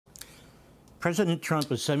President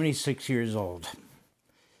Trump is 76 years old.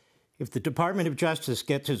 If the Department of Justice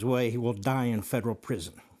gets his way, he will die in federal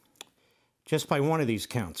prison. Just by one of these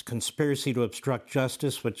counts, conspiracy to obstruct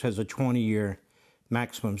justice, which has a 20-year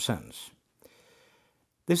maximum sentence.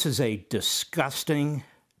 This is a disgusting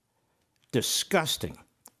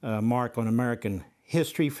mark on American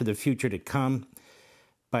history for the future to come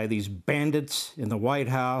by these bandits in the White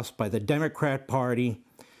House, by the Democrat Party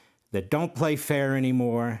that don't play fair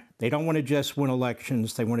anymore. They don't want to just win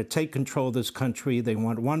elections. They want to take control of this country. They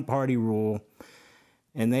want one-party rule.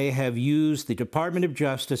 And they have used the Department of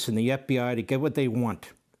Justice and the FBI to get what they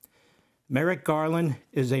want. Merrick Garland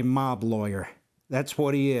is a mob lawyer. That's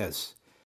what he is.